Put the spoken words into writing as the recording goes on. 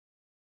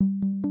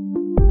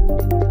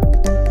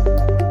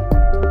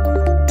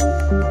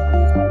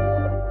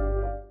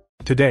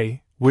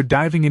Today, we're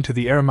diving into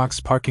the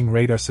Aramox parking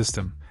radar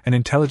system, an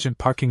intelligent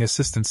parking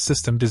assistance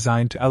system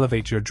designed to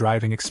elevate your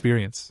driving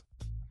experience.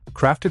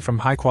 Crafted from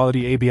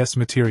high-quality ABS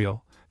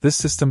material, this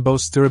system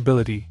boasts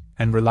durability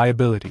and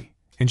reliability,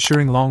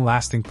 ensuring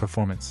long-lasting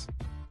performance.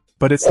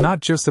 But it's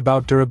not just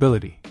about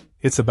durability,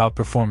 it's about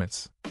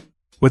performance.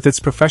 With its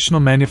professional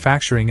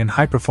manufacturing and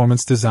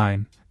high-performance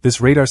design,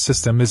 this radar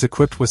system is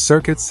equipped with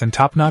circuits and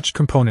top-notch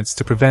components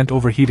to prevent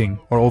overheating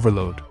or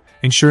overload,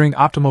 ensuring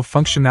optimal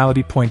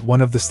functionality.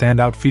 One of the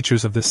standout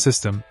features of this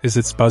system is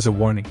its buzzer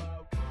warning.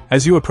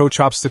 As you approach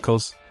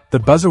obstacles, the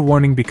buzzer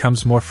warning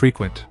becomes more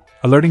frequent,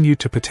 alerting you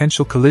to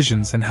potential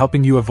collisions and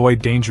helping you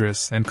avoid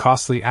dangerous and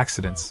costly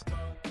accidents.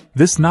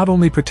 This not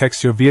only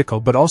protects your vehicle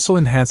but also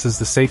enhances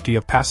the safety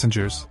of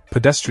passengers,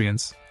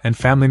 pedestrians, and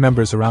family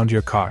members around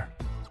your car.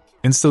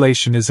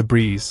 Installation is a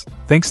breeze,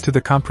 thanks to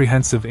the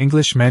comprehensive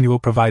English manual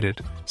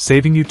provided,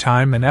 saving you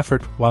time and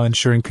effort while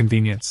ensuring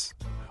convenience.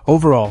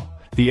 Overall,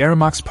 the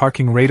Aramox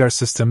parking radar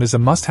system is a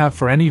must-have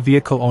for any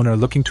vehicle owner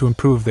looking to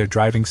improve their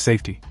driving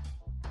safety.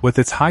 With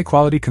its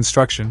high-quality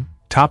construction,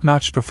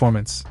 top-notch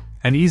performance,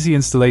 and easy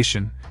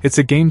installation, it's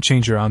a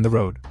game-changer on the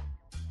road.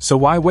 So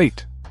why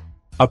wait?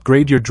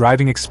 Upgrade your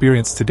driving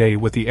experience today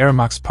with the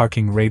Aramox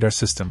parking radar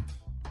system.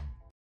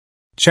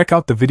 Check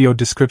out the video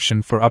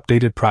description for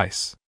updated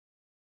price.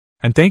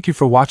 And thank you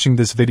for watching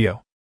this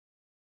video.